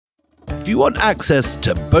If you want access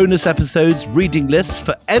to bonus episodes, reading lists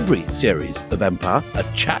for every series of Empire, a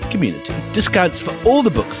chat community, discounts for all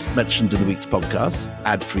the books mentioned in the week's podcast,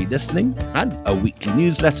 ad-free listening, and a weekly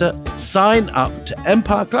newsletter, sign up to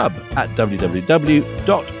Empire Club at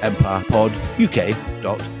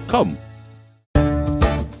www.empirepoduk.com.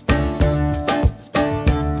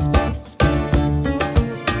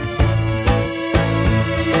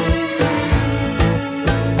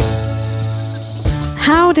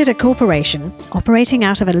 How did a corporation operating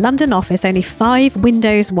out of a London office only 5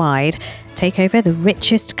 windows wide take over the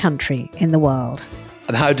richest country in the world?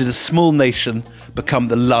 And how did a small nation become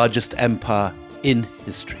the largest empire in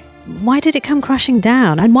history? Why did it come crashing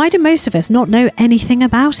down? And why do most of us not know anything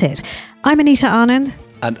about it? I'm Anita Anand.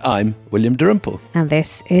 And I'm William Dalrymple. And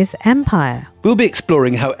this is Empire. We'll be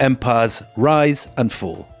exploring how empires rise and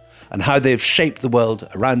fall, and how they've shaped the world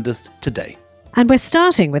around us today. And we're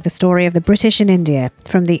starting with the story of the British in India,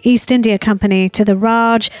 from the East India Company to the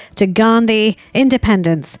Raj to Gandhi,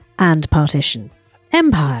 independence and partition.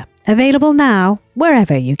 Empire, available now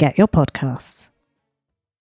wherever you get your podcasts.